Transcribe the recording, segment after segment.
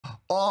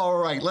All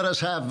right, let us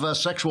have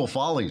sexual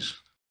follies.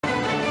 So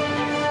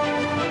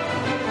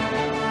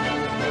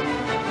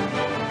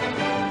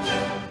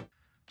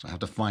I have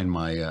to find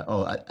my.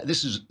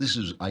 This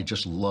is. I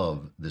just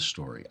love this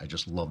story. I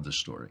just love this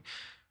story.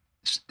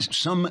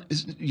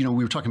 We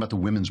were talking about the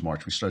Women's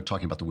March. We started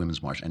talking about the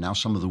Women's March, and now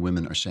some of the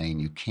women are saying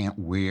you can't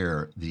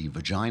wear the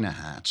vagina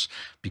hats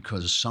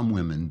because some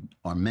women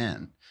are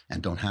men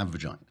and don't have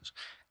vaginas.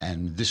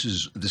 And this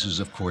is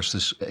of course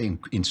this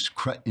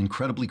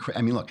incredibly.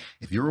 I mean, look,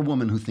 if you're a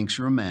woman who thinks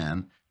you're a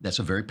man, that's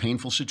a very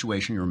painful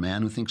situation. You're a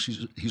man who thinks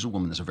he's a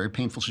woman. That's a very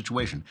painful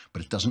situation.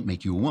 But it doesn't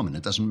make you a woman.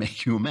 It doesn't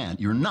make you a man.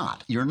 You're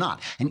not. You're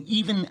not. And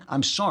even,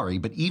 I'm sorry,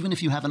 but even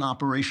if you have an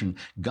operation,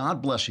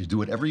 God bless you. Do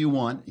whatever you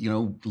want.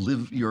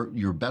 Live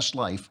your best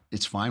life.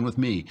 It's fine with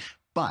me.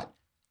 But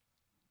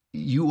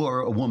you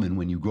are a woman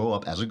when you grow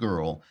up as a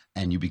girl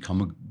and you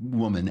become a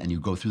woman and you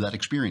go through that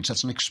experience.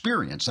 That's an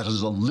experience. That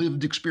is a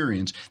lived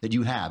experience that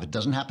you have. It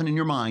doesn't happen in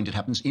your mind. It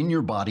happens in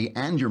your body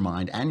and your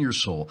mind and your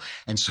soul.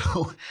 And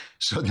so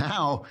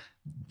now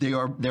there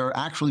are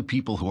actually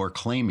people who are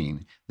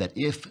claiming that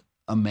if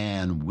a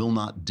man will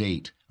not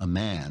date a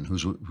man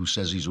who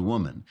says he's a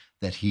woman,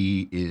 that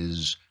he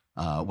is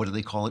what do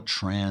they call it?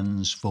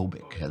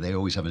 Transphobic. They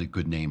always have a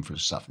good name for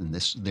stuff. And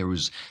there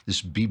was this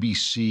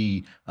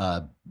BBC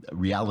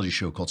reality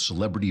show called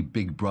Celebrity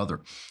Big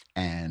Brother,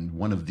 and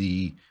one of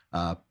the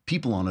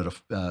people on it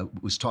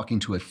was talking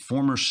to a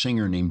former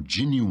singer named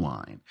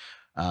Genuine.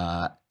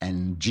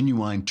 And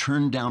Genuine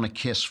turned down a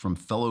kiss from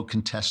fellow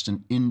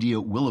contestant India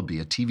Willoughby,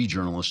 a TV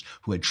journalist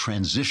who had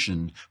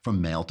transitioned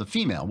from male to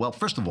female. Well,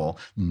 first of all,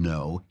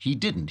 no, he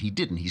didn't. He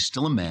didn't. He's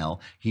still a male.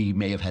 He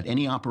may have had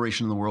any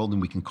operation in the world,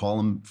 and we can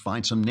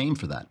find some name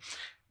for that.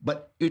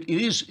 But it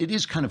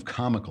is kind of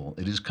comical.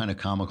 It is kind of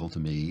comical to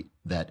me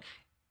that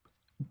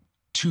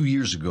 2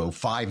 years ago,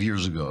 5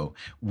 years ago,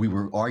 we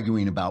were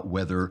arguing about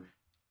whether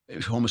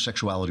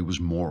homosexuality was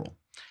moral.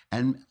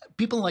 And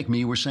people like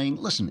me were saying,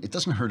 listen, it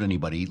doesn't hurt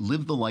anybody.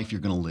 Live the life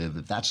you're going to live.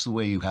 If that's the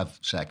way you have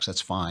sex,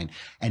 that's fine.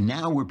 And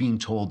now we're being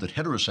told that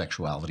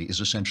heterosexuality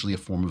is essentially a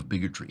form of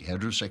bigotry.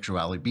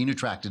 Heterosexuality, being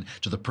attracted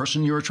to the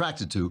person you're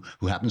attracted to,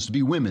 who happens to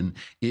be women,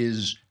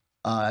 is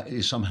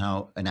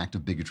somehow an act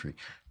of bigotry.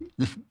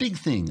 The big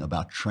thing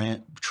about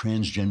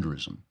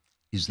transgenderism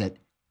is that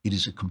it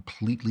is a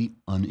completely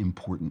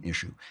unimportant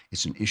issue.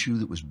 It's an issue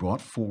that was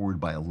brought forward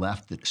by a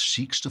left that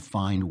seeks to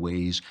find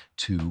ways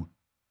to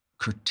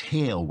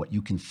curtail what you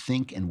can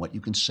think and what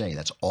you can say.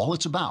 That's all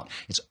it's about.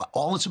 It's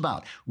all it's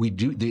about.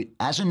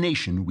 As a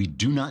nation, we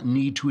do not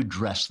need to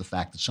address the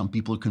fact that some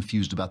people are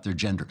confused about their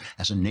gender.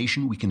 As a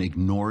nation, we can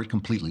ignore it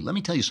completely. Let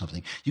me tell you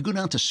something. You go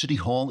down to City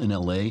Hall in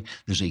LA,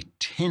 there's a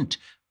tent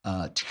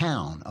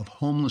town of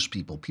homeless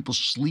people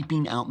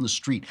sleeping out in the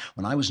street.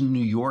 When I was in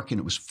New York and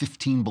it was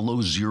 15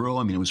 below zero,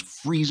 I mean, it was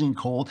freezing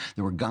cold.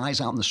 There were guys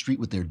out in the street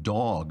with their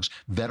dogs,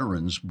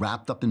 veterans,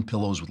 wrapped up in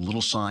pillows with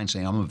little signs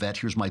saying, I'm a vet,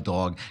 here's my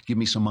dog, give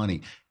me some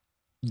money.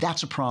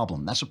 That's a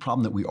problem. That's a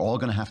problem that we're all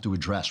going to have to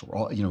address. We're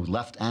all,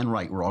 left and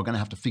right, we're all going to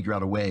have to figure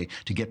out a way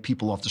to get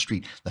people off the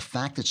street. The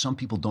fact that some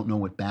people don't know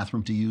what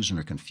bathroom to use and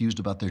are confused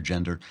about their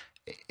gender,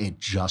 it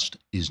just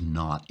is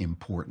not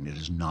important. It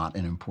is not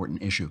an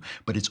important issue.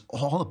 But it's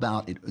all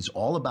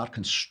about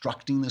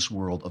constructing this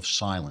world of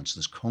silence,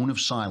 this cone of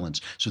silence,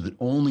 so that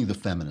only the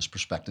feminist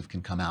perspective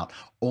can come out.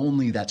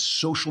 Only that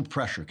social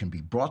pressure can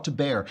be brought to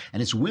bear.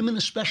 And it's women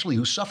especially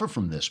who suffer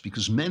from this,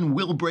 because men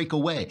will break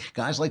away.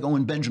 Guys like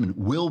Owen Benjamin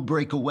will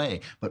break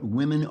away. But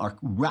women are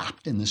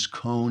wrapped in this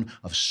cone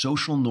of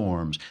social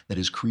norms that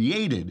is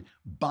created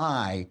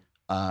by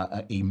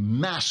a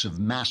massive,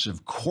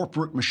 massive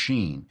corporate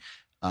machine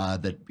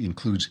that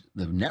includes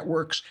the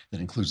networks,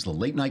 that includes the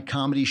late night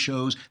comedy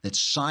shows, that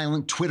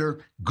silence Twitter,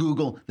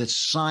 Google, that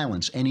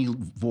silence any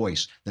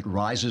voice that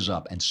rises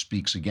up and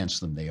speaks against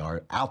them. They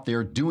are out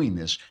there doing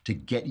this to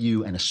get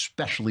you, and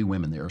especially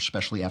women. They're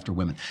especially after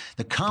women.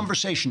 The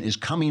conversation is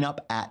coming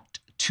up at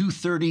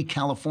 2:30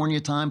 California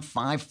time,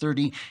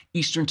 5:30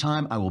 Eastern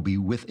time. I will be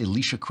with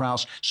Alicia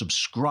Krause.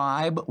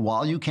 Subscribe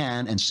while you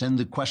can and send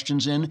the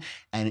questions in.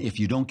 And if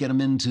you don't get them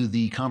into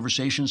the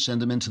conversation,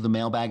 send them into the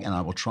mailbag, and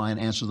I will try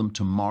and answer them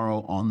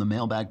tomorrow on the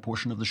mailbag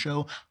portion of the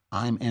show.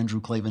 I'm Andrew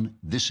Klavan.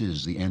 This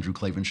is The Andrew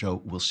Klavan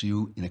Show. We'll see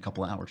you in a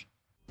couple of hours.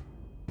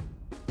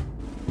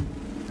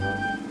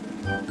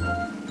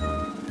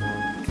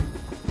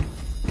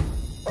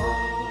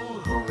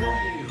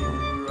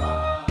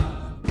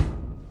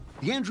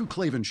 The Andrew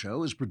Klavan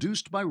Show is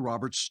produced by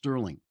Robert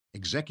Sterling.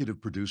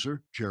 Executive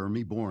producer,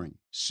 Jeremy Boring.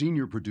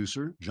 Senior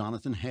producer,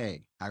 Jonathan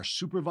Hay. Our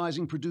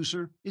supervising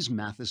producer is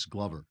Mathis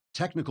Glover.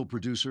 Technical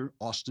producer,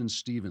 Austin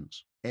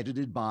Stevens.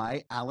 Edited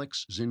by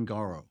Alex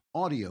Zingaro.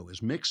 Audio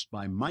is mixed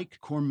by Mike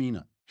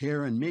Cormina.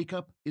 Hair and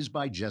makeup is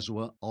by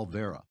Jesua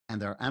Alvera.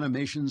 And our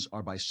animations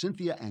are by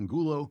Cynthia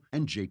Angulo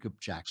and Jacob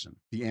Jackson.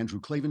 The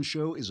Andrew Klavan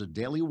Show is a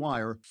Daily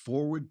Wire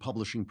Forward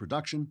Publishing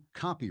production.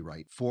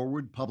 Copyright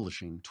Forward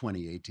Publishing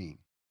 2018.